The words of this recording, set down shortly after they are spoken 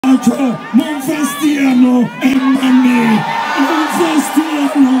Manifesto, Manifestiano, and money.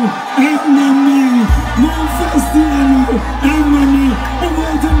 Manifestiano, and money. Manifestiano, and money. And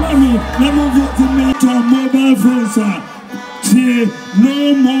what the money? Never vote to make our mobile phones.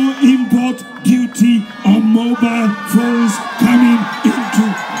 No more import duty on mobile phones coming into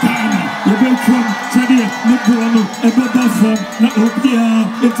Ghana. You will come to the Nibrano, a mobile phone, not Obia,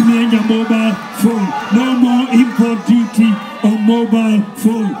 it's me and your mobile phone. No more import duty on mobile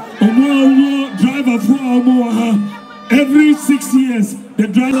phone. A more driver for more. Every 6 years, the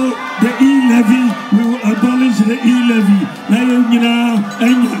driver, the e-levy, we will abolish the e-levy.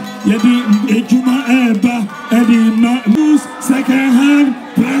 Who's second-hand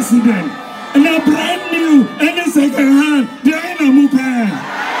president? And a brand new, any second-hand, Diana Mupa.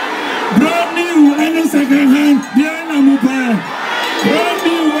 Brand new, any second-hand, Diana Mupa. Brand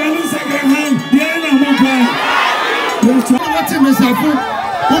new, any second-hand, Diana Mupa. What's in the sample?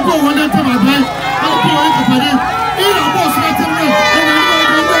 What go on into my mind? I'll go into my name. In a boss, let him know. And I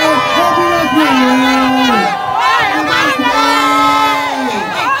know.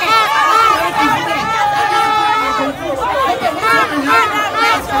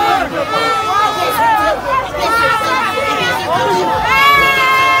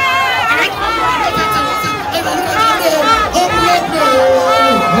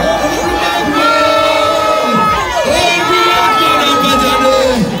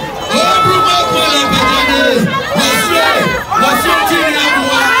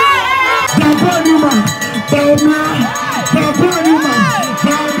 Darko Newman,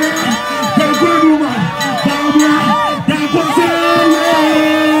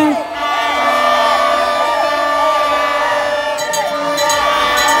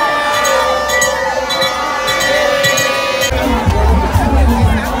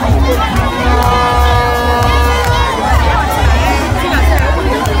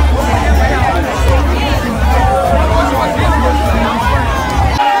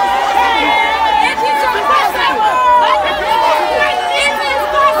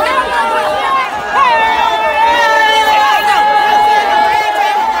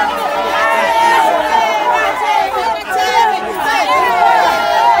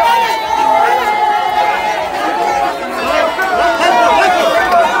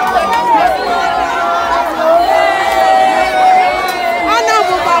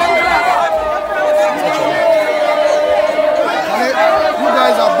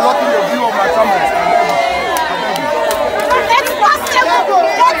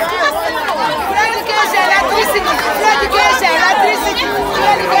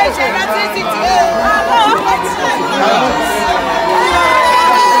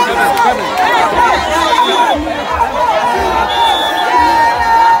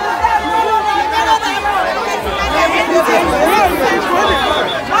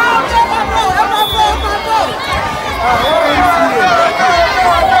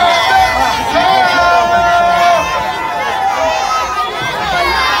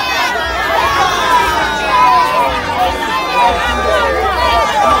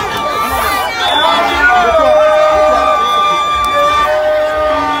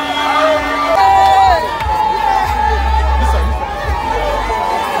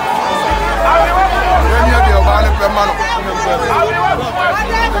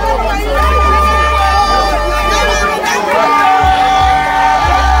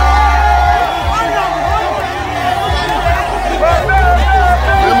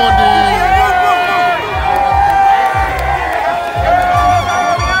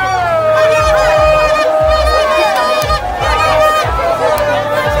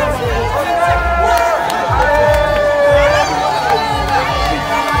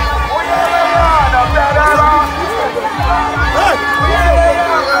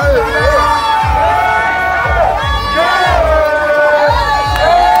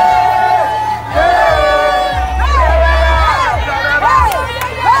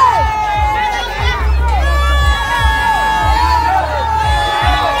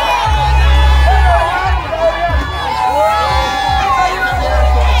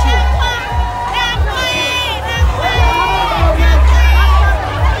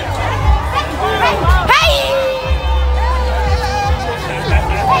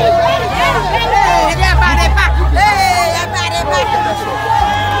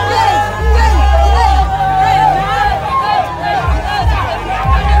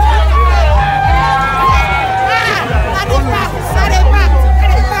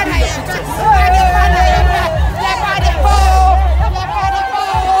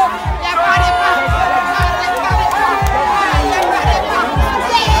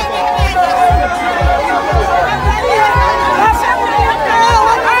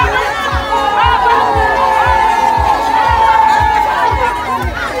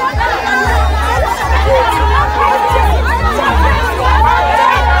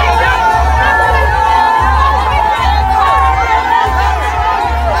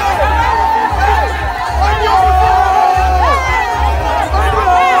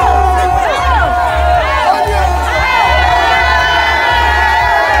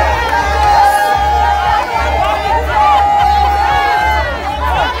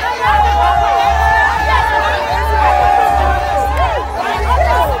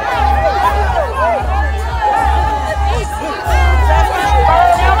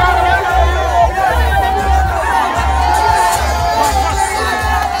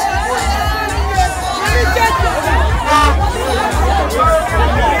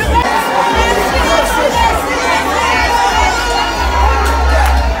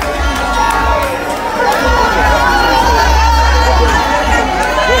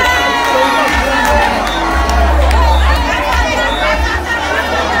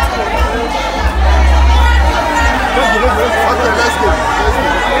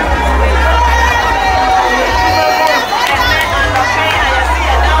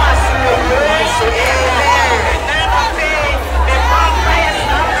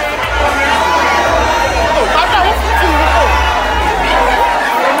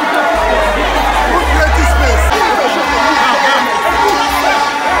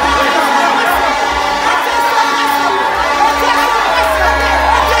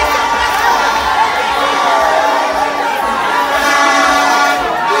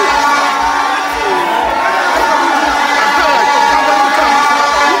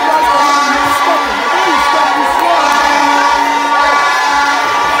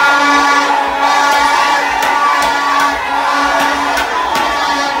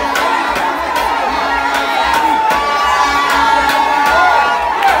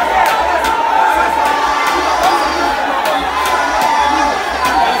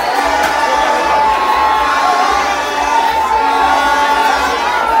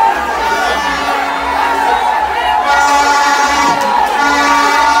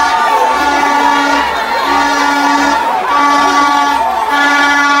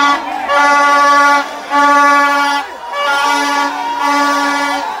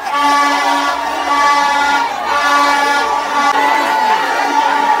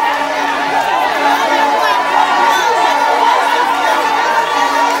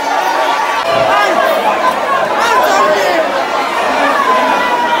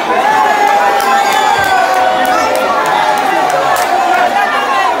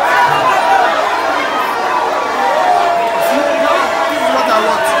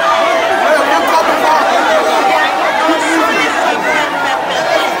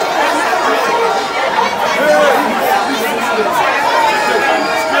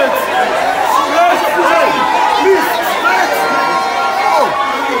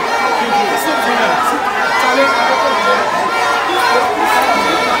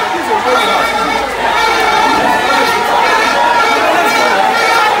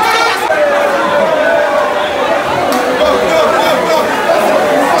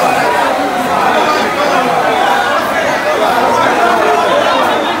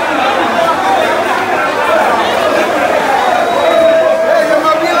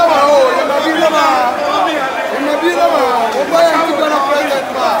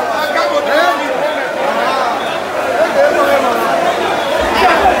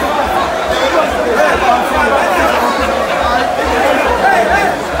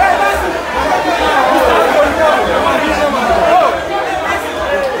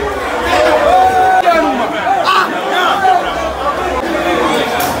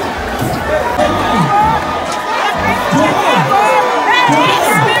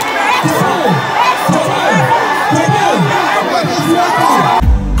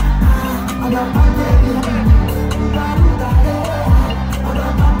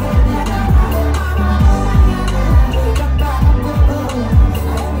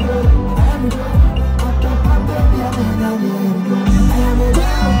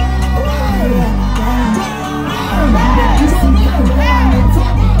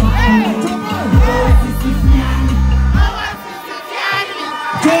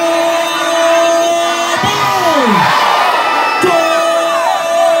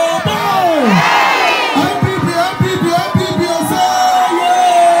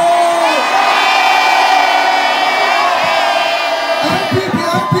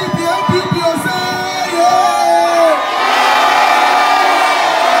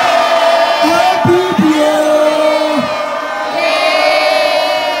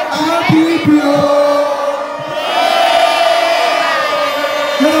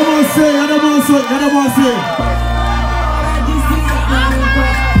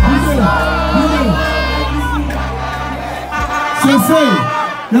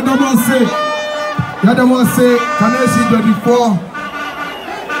 Yadamase, Kaneshie 24.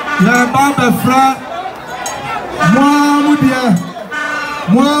 Baba Fra,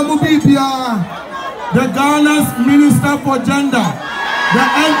 Bibia, the Ghana's Minister for Gender, the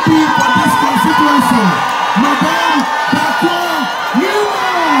MP for this constituency, Madam Darko Newman.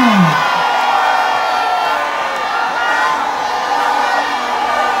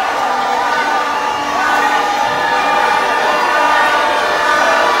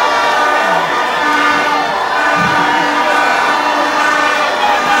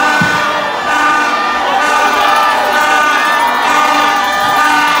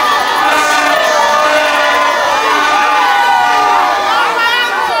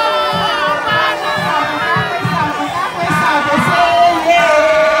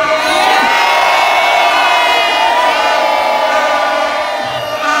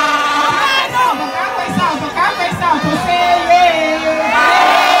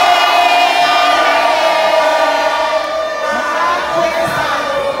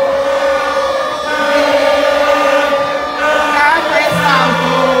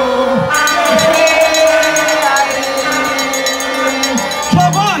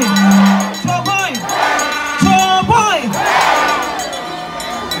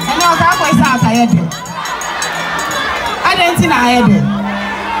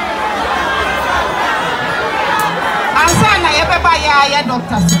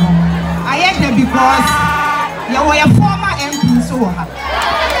 Because you were a former MP, so I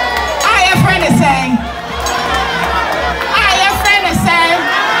have friend is saying,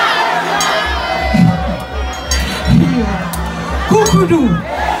 Kukudu.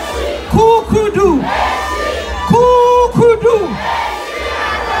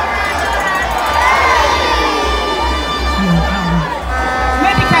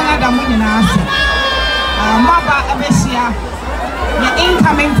 Medical Adamu in answer. Maba Abesia, the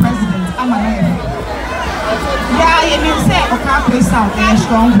incoming president. Yeah, you mean say Okakwe South in a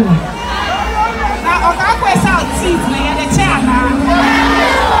stronghold. Now Okakwe South seats near the chair now.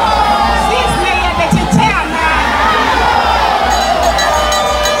 Seats near the chair now.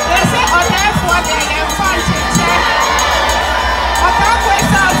 They say or therefore they are fancy chair. Okakwe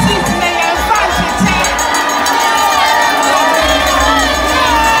South seats near fancy chair.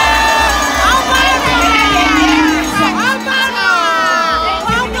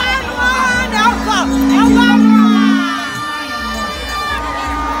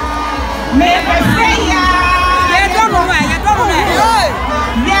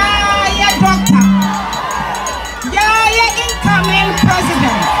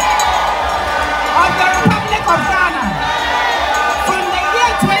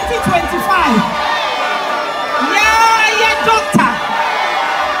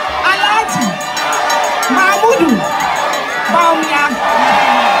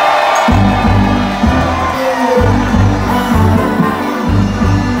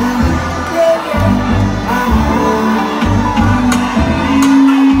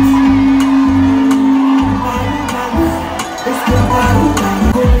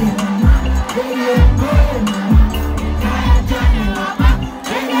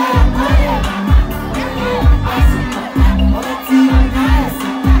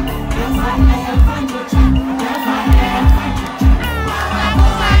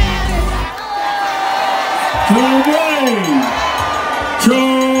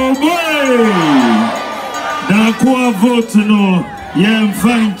 Darko vote no, yem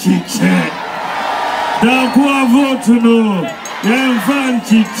fanchiche. Darko vote no, yem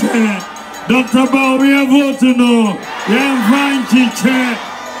fanchiche. Dr.Bawumia vote no, yem fanchiche.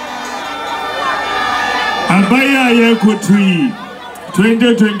 Abaya yekotui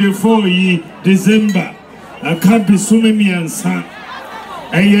 2024 yi December. Akabi sumemi ansa.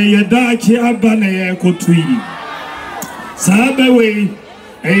 Eye yadachi abana yekotui. Sabewe.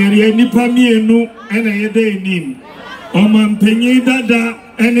 Eye nipa mienu ena yede nim. Omampenyi dada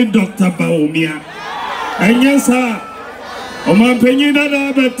eni Dr.Bawumia. Enyesa. Omampenyi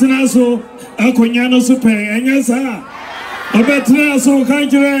dada betina so akonyano super enyesa. Obetra so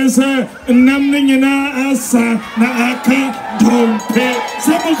kanjire se nam nyina asa na aka dompe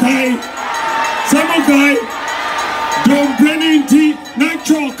samukai dompe ninti na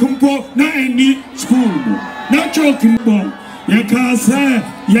chokumpo na any school na chokumpo yaka se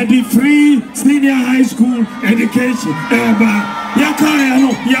yadi free senior high school education eba yaka ya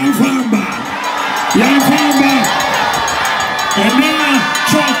no yamfamba and then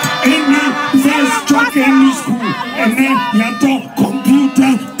chalk any first chalk any school and then you talk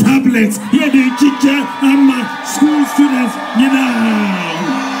computer tablets here the teacher and school students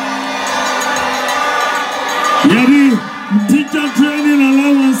yadi teacher training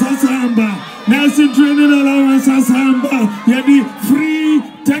allowance asamba nursing training allowance asamba yadi free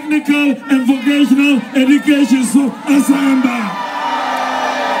technical and vocational education so asamba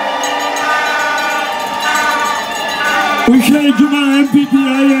Ushe Juma MPP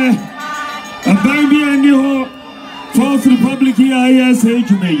a baby and your Fourth Republic say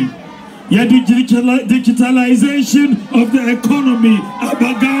Juma. Yet the digitalization of the economy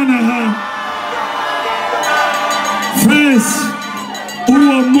Abagana First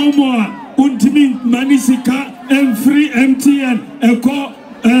Uwa Momoa Ultimate Manisika and free MTN Eko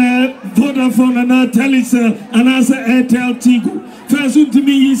Vodafone and Telecel and as Airtel Tigo. First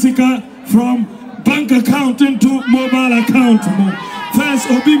Ultimate Yisika from bank account into mobile account. First,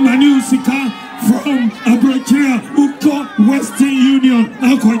 Obi Manu Sika from Abrochia, Uko, Western Union,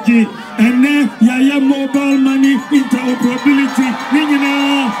 Akoji, and then Yaya mobile money interoperability.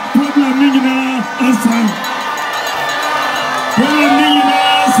 Ningina, problem Ningina, Asan. Problem Ningina,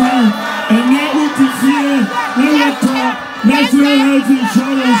 Asan. And then Utifie, National Health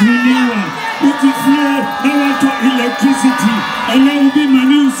Insurance Renewal. Utifie, electricity. And then Obi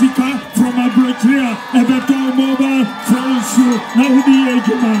Manu Sika from Abrochia, a better mobile phones. Now the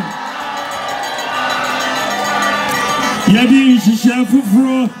Ejuma Yadi Shisha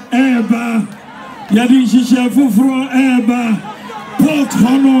Fufro Eba Port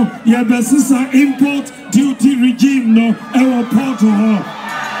Hono Yabasisa import duty regime no our Port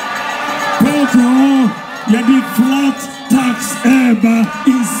Yadi flat tax Eba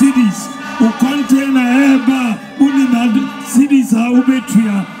in cities who contain Eba Unimad cities are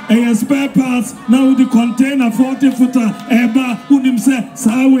ubetria a spare parts now the container 40-footer Eba Unimse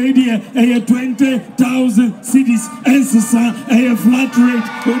Sawedia a 20,000 cities Ensisa a flat rate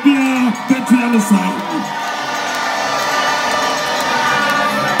Obia Petrialisa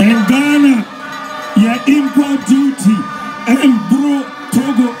and Ghana ya import duty and bro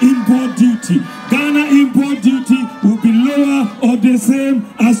Togo import duty. Ghana import duty will be lower or the same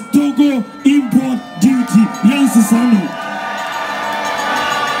as Togo import duty. Yansisano.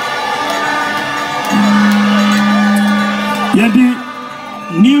 Yadi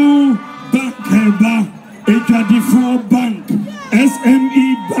new bank Ejadi4 bank SME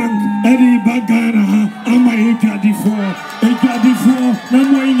bank Edi Bagana Ama Ejadi4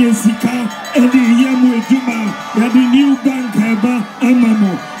 Namo Yesika Edi Yemu Ejuma Yadi new bank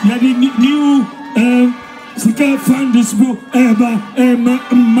Amamo Yadi new Sika Funders Eba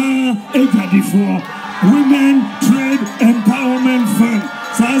Ejadi4 Women Trade Empowerment Fund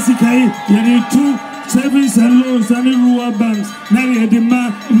Sasikai Yadi 2 savings and loans and rural banks. Now you the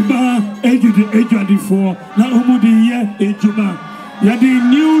Ejadi4. Now Umudi Ejuma. You the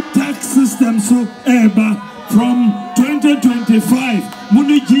new tax system so Eba from 2025.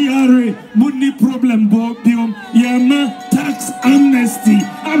 Muni GRA, Muni problem biom. Yama tax amnesty.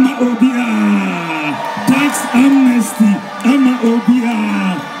 Ama Obia. Tax amnesty. Ama Obia.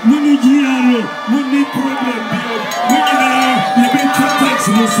 Muni GRA, Muni problem biom. You pay tax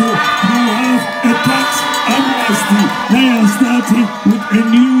also. You have a tax amnesty. They are starting with a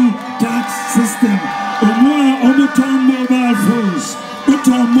new tax system. Mobile phones.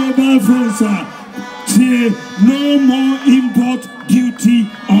 Mobile phones are no more import duty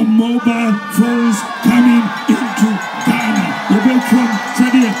on mobile phones coming into Ghana. You bet from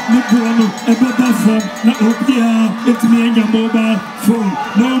Sadia, Nukuano, a better phone, not Opia, it's me and your mobile phone.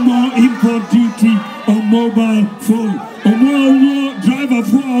 No more import duty on mobile phone. Driver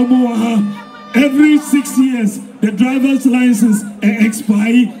for every 6 years, the driver's license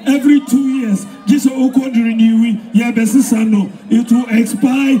expire. Every 2 years, just renewing. It will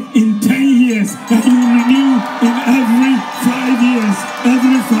expire in 10 years, and you renew in every 5 years.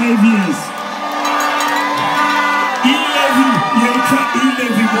 Every 5 years. E-levy,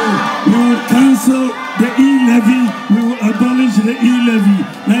 we will cancel the e-levy. We will abolish the e-levy.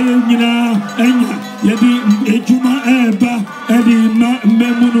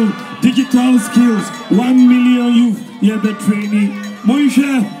 Digital skills, 1 million youth, the training.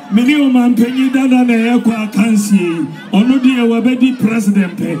 Moisha, Minimum penny dada na ekwa Kaneshie. Ono die wabedi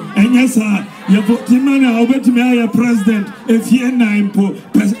president pe. Enyesa ye vote man a obetimi aye president efie nine po.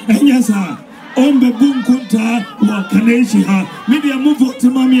 Enyesa ombe bunkunta wa Kaneshie ha. Media mu vote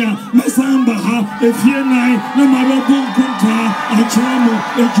mamia mesamba ha efie nine na mabe bunkunta achemo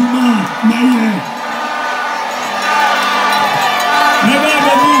ejuma maye. Never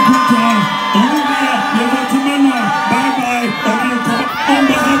bunkunta. Ono die ye vote man bye bye.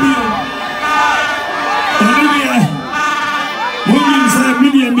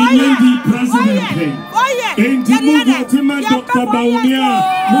 Lady President, Dr.Bawumia,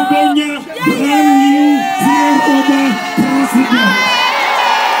 Mubenya, brand new President.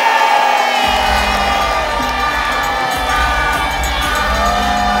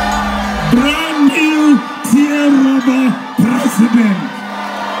 Brand new President.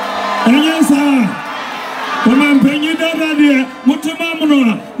 And yes, sir.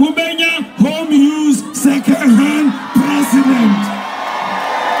 Mubenya, home use second-hand president.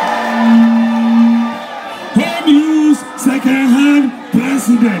 Second-hand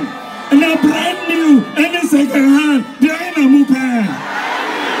president. And a brand new and a second-hand Diana Mupa.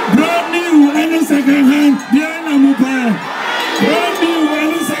 Brand new and a second-hand Diana Mupa. Brand new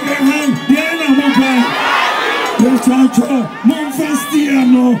and a second-hand Diana Mupa. Manifesto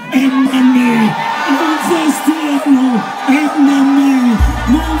and money. Manifesto and money.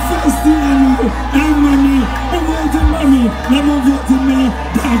 Manifesto and money. I want the money. I want the money.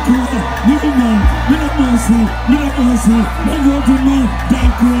 Darko Newman.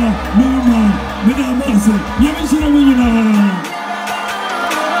 Darko Newman.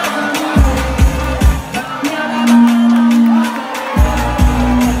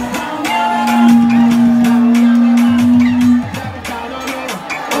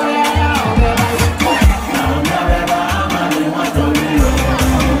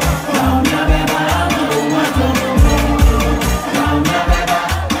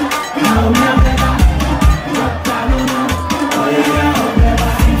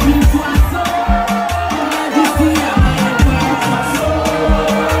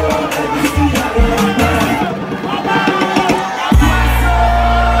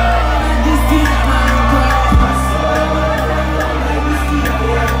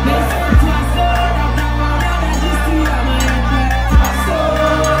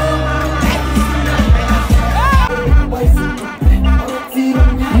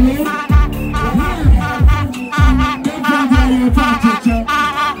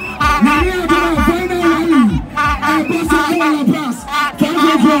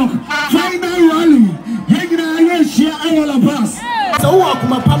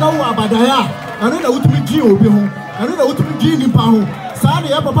 I know that would be Gio. I know that would be Gini Pao. Sadi,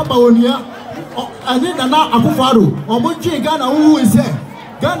 Papa Bawumia, and then Akufado, or Mochi Ghana, who is here.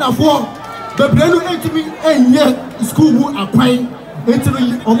 Ghana for the Breno me and yet school who are crying into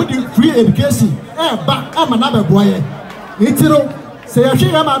free education. But I'm another boy. Into say, I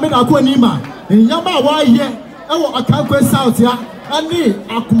share my men Aquanima, and Yama, why here? I can't go south here. And me,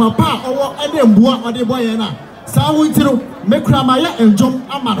 Akumapa, or any boy or the boyana. Sawu into make Ramaya and John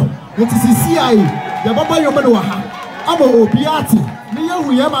Amano. It is the CIA, the Baba Yomaha, Amo Obiati, Nia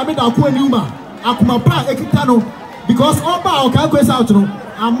Wiyama made Aquanima, Akumapa Ekitano, because all power can't go out.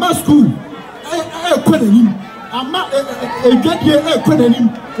 I'm not school. I couldn't him. I'm not a get here. I couldn't him.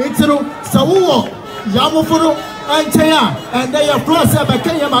 It's Sawu, Yamoforo, and Taya, and they are plus a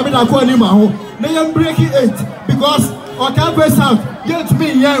Kenya Mamina Aquanima. They are breaking it because I can't go out. Get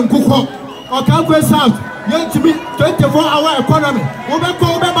me, young Kuko, I can't go out. Yet to be 24-hour economy. Over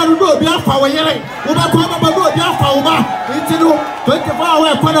call Babalu, Biafra, over call Babalu, Biafra, into 24-hour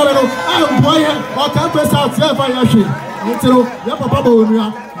economy. I'm boy, or campus out there for Yashi. Into Yapa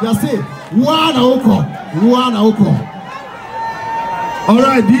Bawumia, just say, one oko. All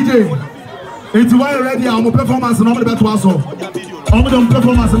right, DJ. It's why already I'm a performance and I'm the best one. I'm the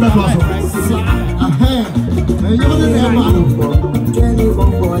performance and best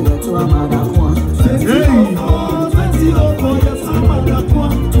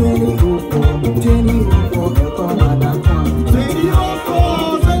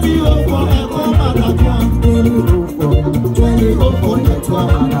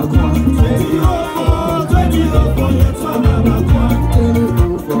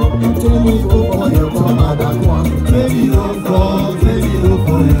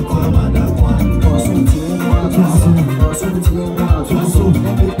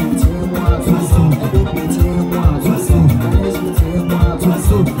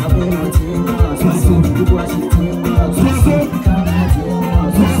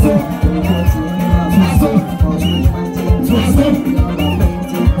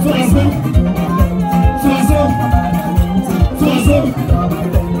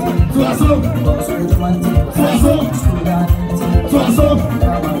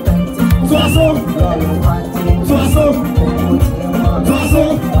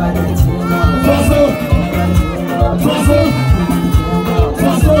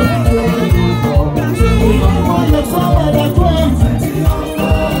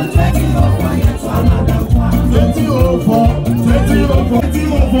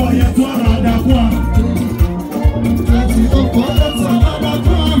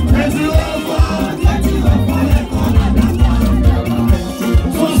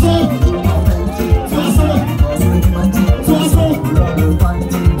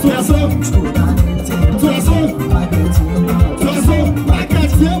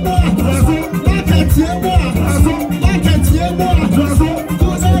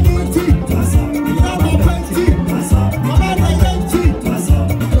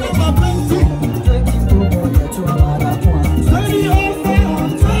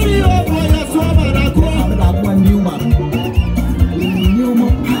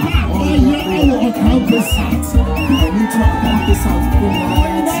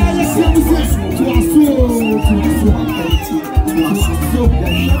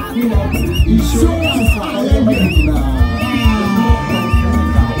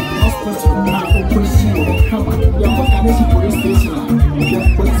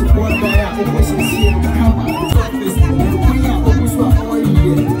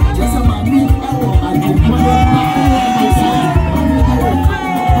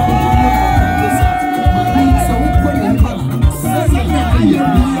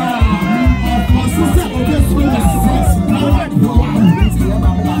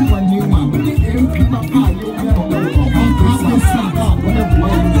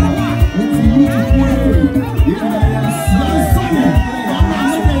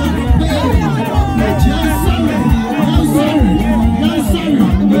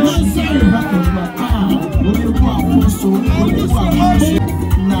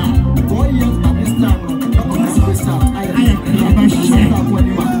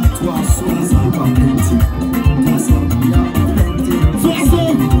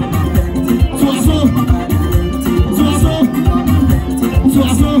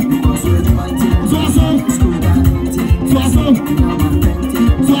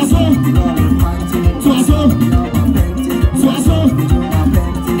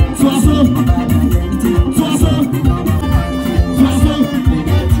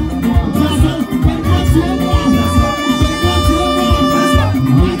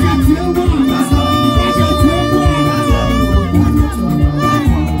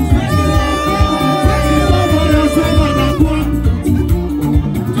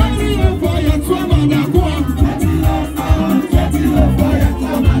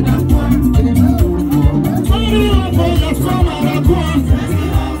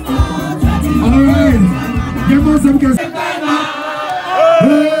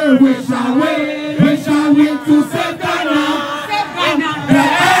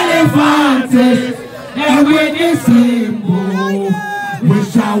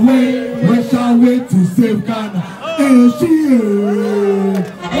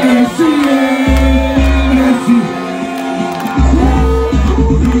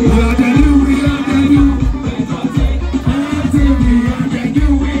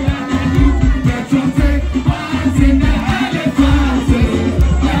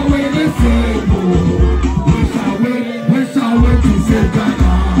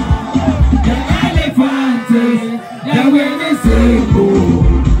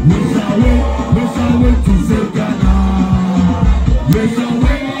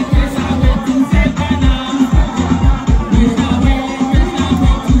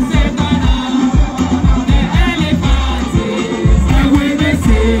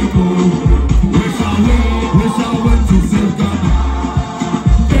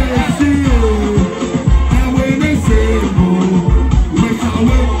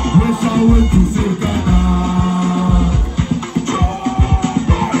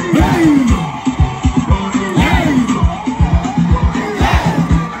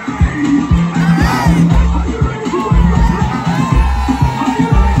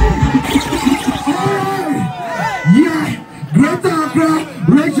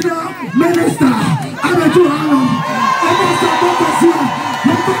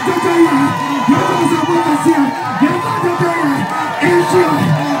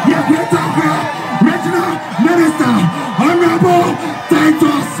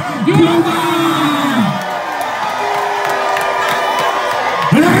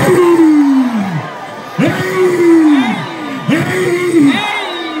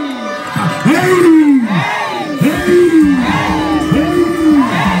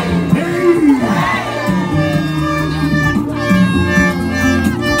Hey!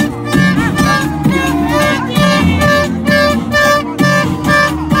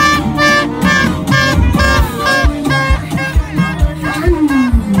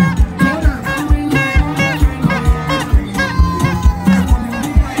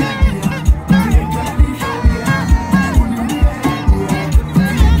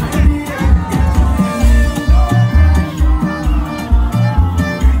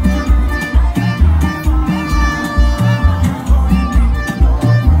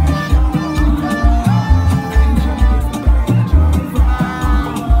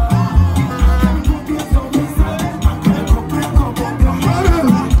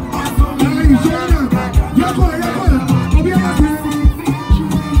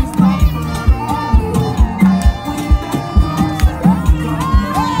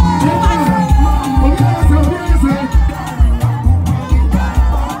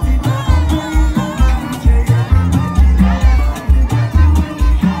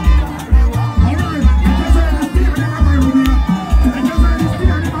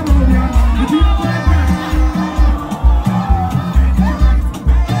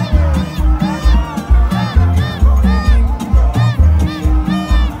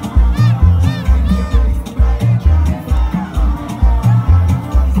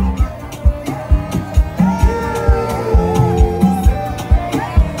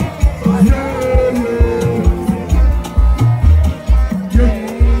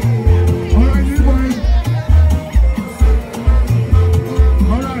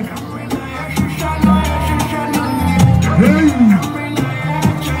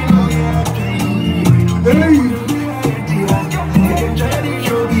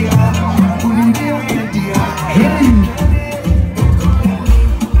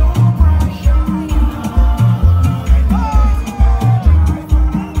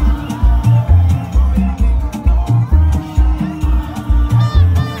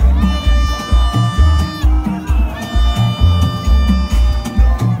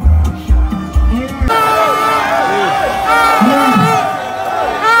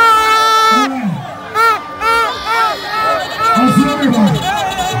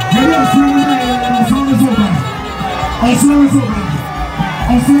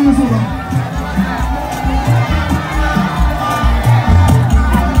 Jesus over.